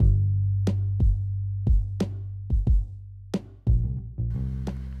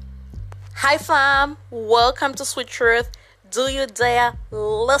Hi fam, welcome to Sweet Truth. Do you dare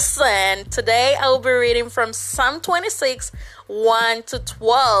listen? Today I will be reading from Psalm 26, 1 to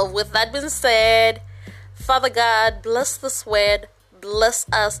 12. With that being said, Father God, bless this word, bless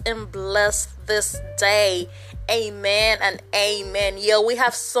us, and bless this day. Amen and amen. We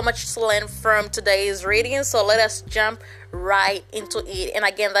have so much to learn from today's reading, so let us jump right into it. And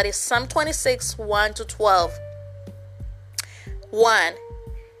again, that is Psalm 26, 1 to 12. 1.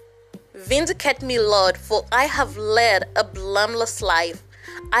 Vindicate me, Lord, for I have led a blameless life.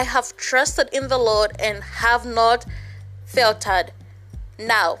 I have trusted in the Lord and have not faltered.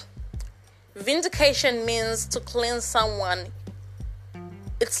 Now, vindication means to cleanse someone.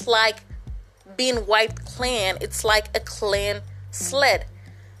 It's like being wiped clean. It's like a clean slate.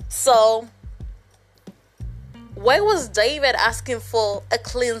 So, why was David asking for a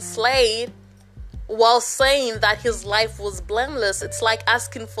clean slate while saying that his life was blameless? It's like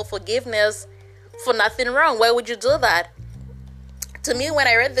asking for forgiveness for nothing wrong. Why would you do that? To me, when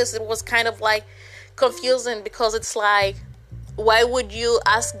I read this, it was kind of like confusing, because it's like, why would you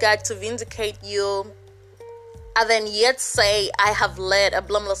ask God to vindicate you and then yet say, I have led a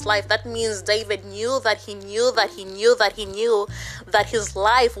blameless life? That means David knew that he knew that his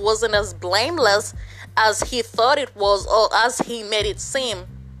life wasn't as blameless as he thought it was, or as he made it seem,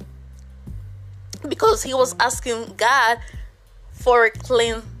 because he was asking God for a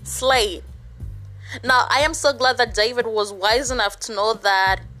clean slate. Now, I am so glad that David was wise enough to know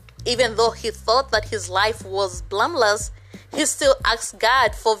that even though he thought that his life was blameless, he still asked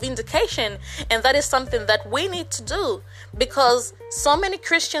God for vindication. And that is something that we need to do, because so many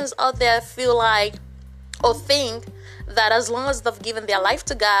Christians out there feel like, or think that as long as they've given their life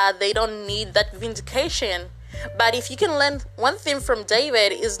to God, they don't need that vindication. But if you can learn one thing from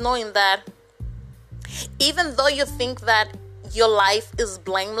David, is knowing that even though you think that your life is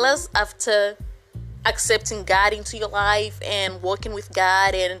blameless after accepting God into your life and working with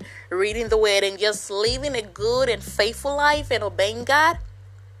God and reading the word and just living a good and faithful life and obeying God,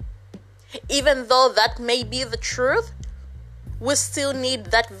 even though that may be the truth, we still need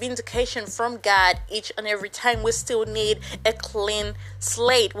that vindication from God each and every time. We still need a clean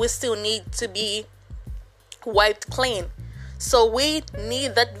slate. We still need to be wiped clean. So we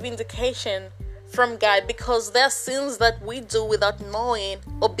need that vindication from God, because there are sins that we do without knowing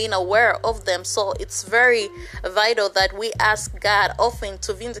or being aware of them. So it's very vital that we ask God often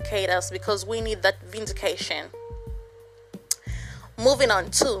to vindicate us, because we need that vindication. Moving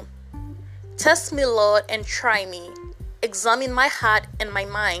on to, test me, Lord, and try me. Examine my heart and my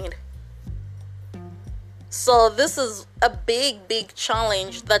mind. So this is a big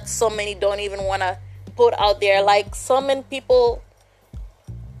challenge that so many don't even want to put out there. Like, so many people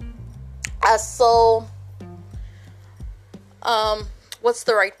are so what's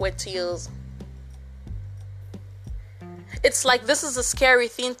the right word to use? It's like, this is a scary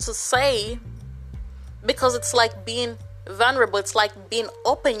thing to say, because it's like being vulnerable. It's like being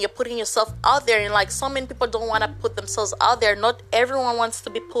open. You're putting yourself out there, and like, so many people don't want to put themselves out there. Not everyone wants to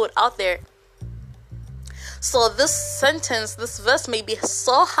be put out there. So this verse may be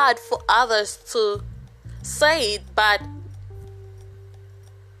so hard for others to say it, but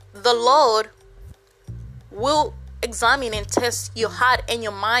the Lord will examine and test your heart and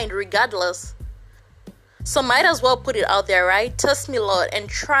your mind regardless. So might as well put it out there, right? Test me, Lord, and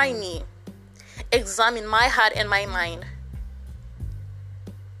try me. Examine my heart and my mind.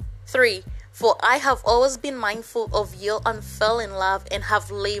 3. For I have always been mindful of your unfailing love and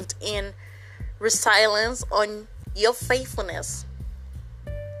have lived in resilience on your faithfulness.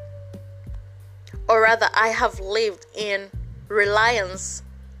 Or rather, I have lived in reliance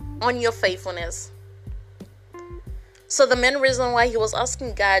on your faithfulness. So the main reason why he was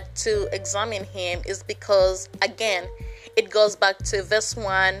asking God to examine him is because, again, it goes back to verse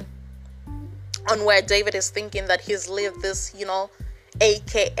 1, on where David is thinking that he's lived this,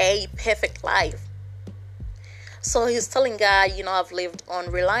 aka perfect life. So he's telling God, I've lived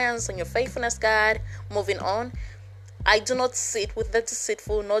on reliance on your faithfulness, God. Moving on, I do not sit with the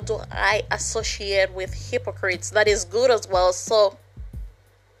deceitful, nor do I associate with hypocrites. That is good as well. So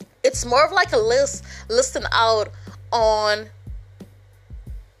it's more of like a listing out on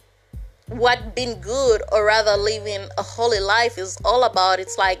what being good, or rather living a holy life, is all about.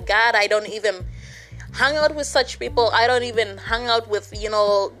 It's like, God, I don't even hang out with such people. I don't even hang out with,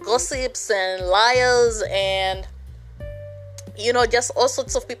 gossips and liars and, just all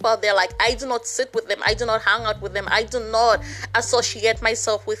sorts of people out there. Like, I do not sit with them. I do not hang out with them. I do not associate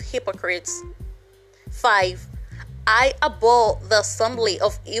myself with hypocrites. 5. I abhor the assembly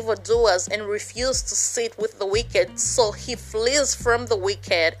of evildoers and refuse to sit with the wicked. So he flees from the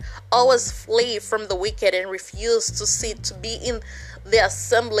wicked. Always flee from the wicked and refuse to sit, to be in the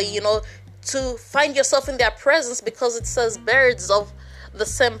assembly, to find yourself in their presence, because it says birds of the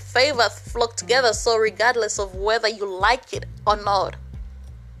same favor flock together. So regardless of whether you like it or not,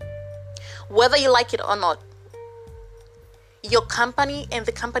 your company and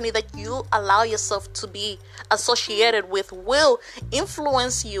the company that you allow yourself to be associated with will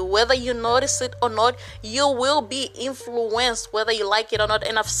influence you. Whether you notice it or not, you will be influenced whether you like it or not.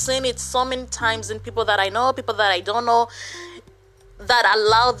 And I've seen it so many times in people that I know, people that I don't know, that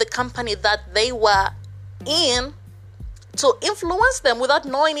allowed the company that they were in to influence them without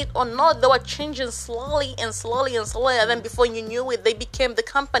knowing it or not. They were changing slowly and slowly and slowly, and then before you knew it, they became the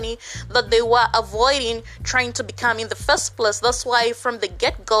company that they were avoiding trying to become in the first place. That's why from the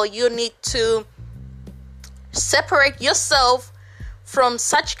get-go, you need to separate yourself from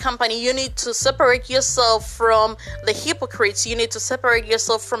such company. You need to separate yourself from the hypocrites. You need to separate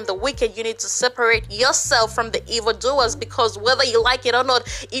yourself from the wicked. You need to separate yourself from the evildoers, because whether you like it or not,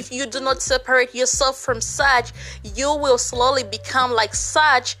 if you do not separate yourself from such, you will slowly become like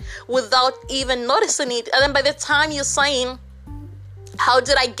such without even noticing it. And then by the time you're saying, how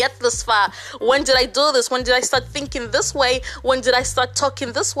did I get this far? When did I do this? When did I start thinking this way? When did I start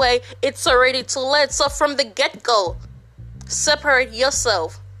talking this way? It's already too late. So from the get-go, separate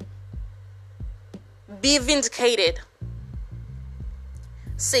yourself. Be vindicated.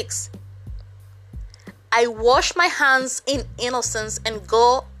 6. I wash my hands in innocence and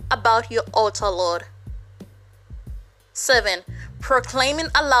go about your altar, Lord. 7. Proclaiming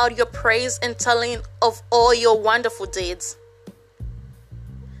aloud your praise and telling of all your wonderful deeds.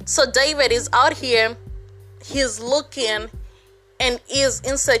 So David is out here. He's looking and is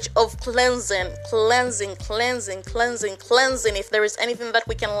in search of cleansing. If there is anything that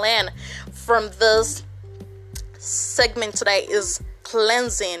we can learn from this segment today, is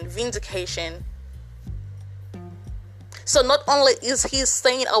cleansing, vindication. So not only is he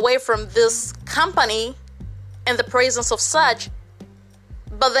staying away from this company and the presence of such,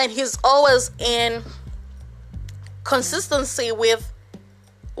 but then he's always in consistency with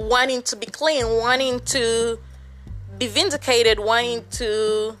wanting to be clean, wanting to be vindicated, wanting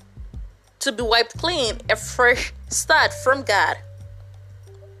to be wiped clean, a fresh start from God.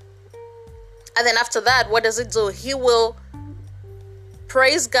 And then after that, what does it do? He will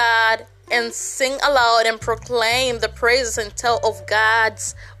praise God and sing aloud and proclaim the praises and tell of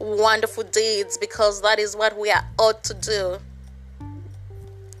God's wonderful deeds, because that is what we are ought to do.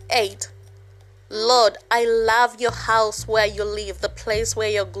 8. Lord, I love your house where you live, the place where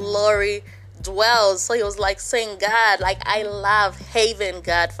your glory dwells. So he was like saying, God, like, I love Haven,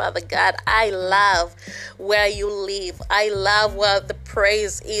 God, Father God. I love where you live. I love where the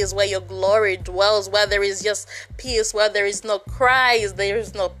praise is, where your glory dwells, where there is just peace, where there is no cries, there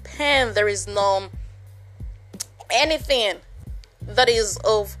is no pain, there is no anything that is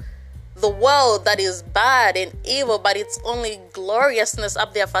of the world that is bad and evil, but it's only gloriousness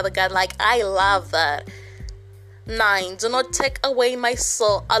up there, Father God. Like, I love that. 9. Do not take away my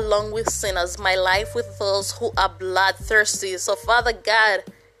soul along with sinners, my life with those who are bloodthirsty. So, Father God,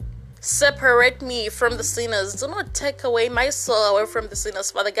 separate me from the sinners. Do not take away my soul away from the sinners,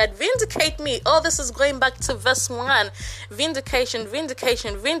 Father God. Vindicate me. Oh, this is going back to verse 1. Vindication,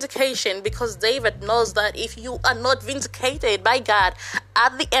 because David knows that if you are not vindicated by God,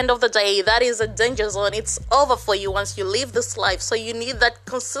 at the end of the day, that is a danger zone. It's over for you once you leave this life. So you need that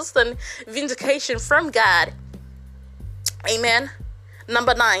consistent vindication from God. Amen.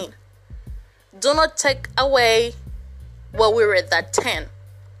 Number 9. Do not take away, well, we read that. 10.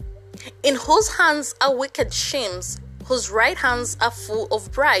 In whose hands are wicked schemes, whose right hands are full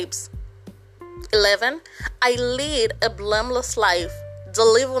of bribes. 11. I lead a blameless life.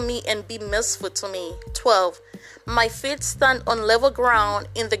 Deliver me and be merciful to me. 12. My feet stand on level ground.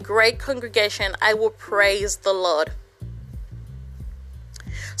 In the great congregation, I will praise the Lord.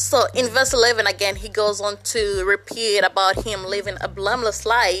 So in verse 11 again, he goes on to repeat about him living a blameless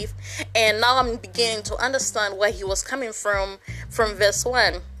life. And now I'm beginning to understand where he was coming from verse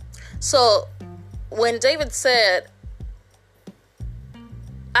 1. So when David said,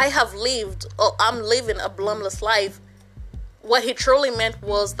 I have lived, or I'm living a blameless life, what he truly meant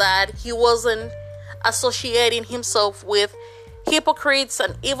was that he wasn't associating himself with hypocrites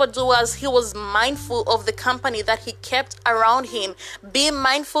and evildoers. He was mindful of the company that he kept around him. Be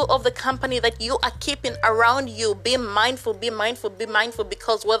mindful of the company that you are keeping around you. Be mindful,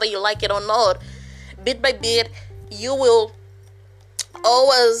 because whether you like it or not, bit by bit, you will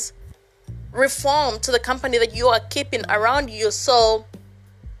always reform to the company that you are keeping around you. So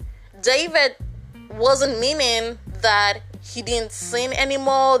David wasn't meaning that he didn't sin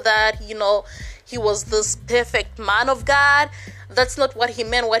anymore, that, he was this perfect man of God. That's not what he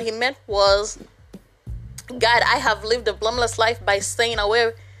meant. What he meant was, God, I have lived a blameless life by staying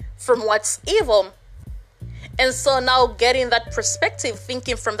away from what's evil. And so now getting that perspective,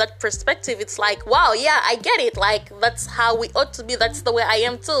 thinking from that perspective, it's like, wow, yeah, I get it. Like, that's how we ought to be. That's the way I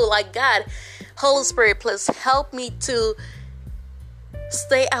am too. Like, God, Holy Spirit, please help me to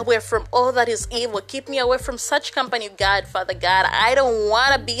stay away from all that is evil. Keep me away from such company, God, Father God. I don't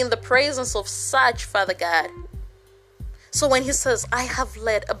want to be in the presence of such, Father God. So when he says, I have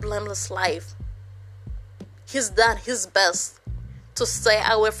led a blameless life, he's done his best to stay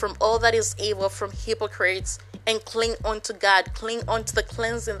away from all that is evil, from hypocrites, and cling on to God, cling on to the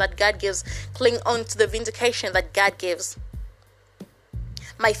cleansing that God gives, cling on to the vindication that God gives.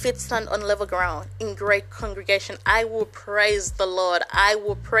 My feet stand on level ground in great congregation. I will praise the Lord. I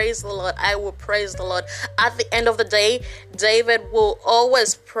will praise the Lord. I will praise the Lord. At the end of the day, David will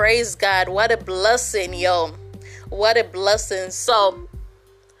always praise God. What a blessing, yo. What a blessing. So,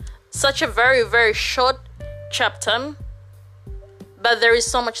 such a very, very short chapter, but there is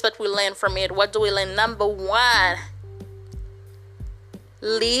so much that we learn from it. What do we learn? Number one,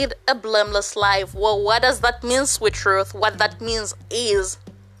 lead a blameless life. Well, what does that mean, sweet truth? What that means is,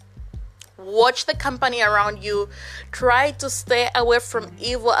 watch the company around you. Try to stay away from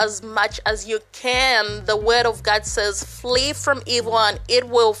evil as much as you can. The word of God says, flee from evil and it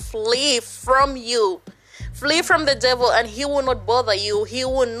will flee from you. Flee from the devil and he will not bother you. He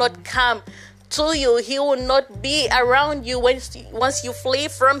will not come to you. He will not be around you once you flee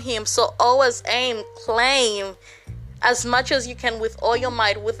from him. So always claim as much as you can with all your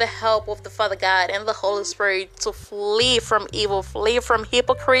might, with the help of the Father God and the Holy Spirit, to flee from evil, flee from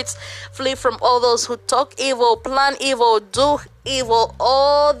hypocrites, flee from all those who talk evil, plan evil, do evil,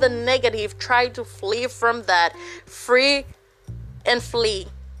 all the negative. Try to flee from that. Free and flee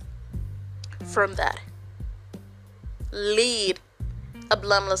from that. Lead a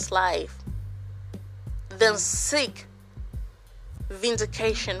blameless life. Then seek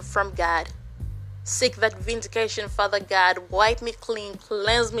vindication from God. Seek that vindication, Father God. Wipe me clean.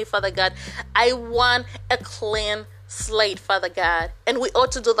 Cleanse me, Father God. I want a clean slate, Father God. And we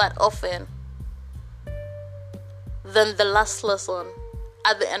ought to do that often. Then the last lesson,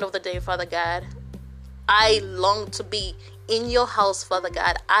 at the end of the day, Father God, I long to be in your house, Father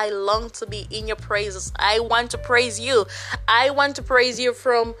God. I long to be in your praises. I want to praise you. I want to praise you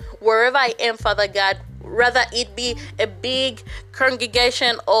from wherever I am, Father God. Rather it be a big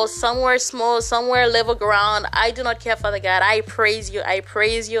congregation or somewhere small, somewhere level ground. I do not care, Father God. I praise you. I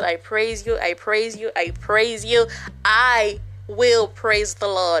praise you. I praise you. I praise you. I praise you. I will praise the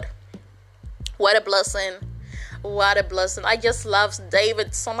Lord. What a blessing. What a blessing. I just love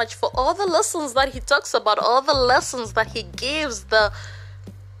David so much for all the lessons that he talks about, all the lessons that he gives, the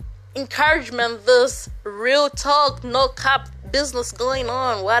encouragement, this real talk, no cap business going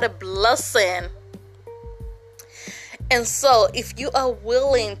on. What a blessing. And so, if you are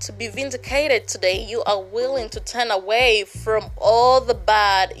willing to be vindicated today, you are willing to turn away from all the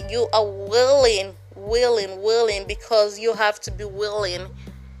bad, you are willing, because you have to be willing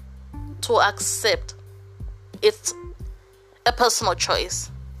to accept. It's a personal choice.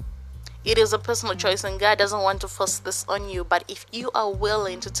 It is a personal choice, and God doesn't want to force this on you. But if you are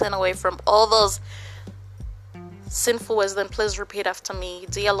willing to turn away from all those sinful ways, then please repeat after me.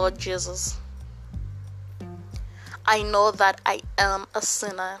 Dear Lord Jesus, I know that I am a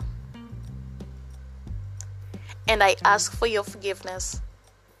sinner, and I ask for your forgiveness.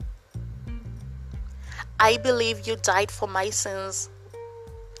 I believe you died for my sins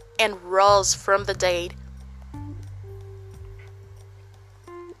and rose from the dead.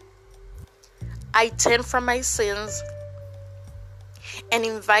 I turn from my sins and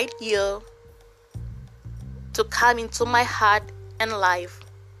invite you to come into my heart and life.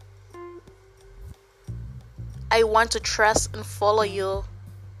 I want to trust and follow you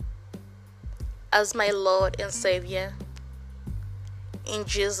as my Lord and Savior. In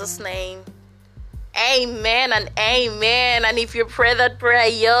Jesus' name, amen and amen. And if you pray that prayer,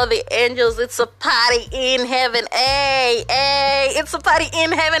 yo, the angels, it's a party in heaven. Hey, hey, it's a party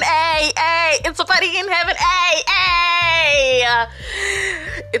in heaven. Hey, hey, it's a party in heaven. Hey, hey.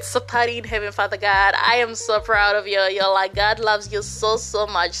 It's a party in heaven, Father God. I am so proud of you. Yo, like, God loves you so, so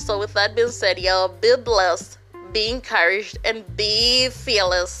much. So with that being said, yo, be blessed, be encouraged, and be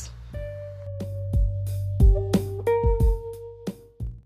fearless.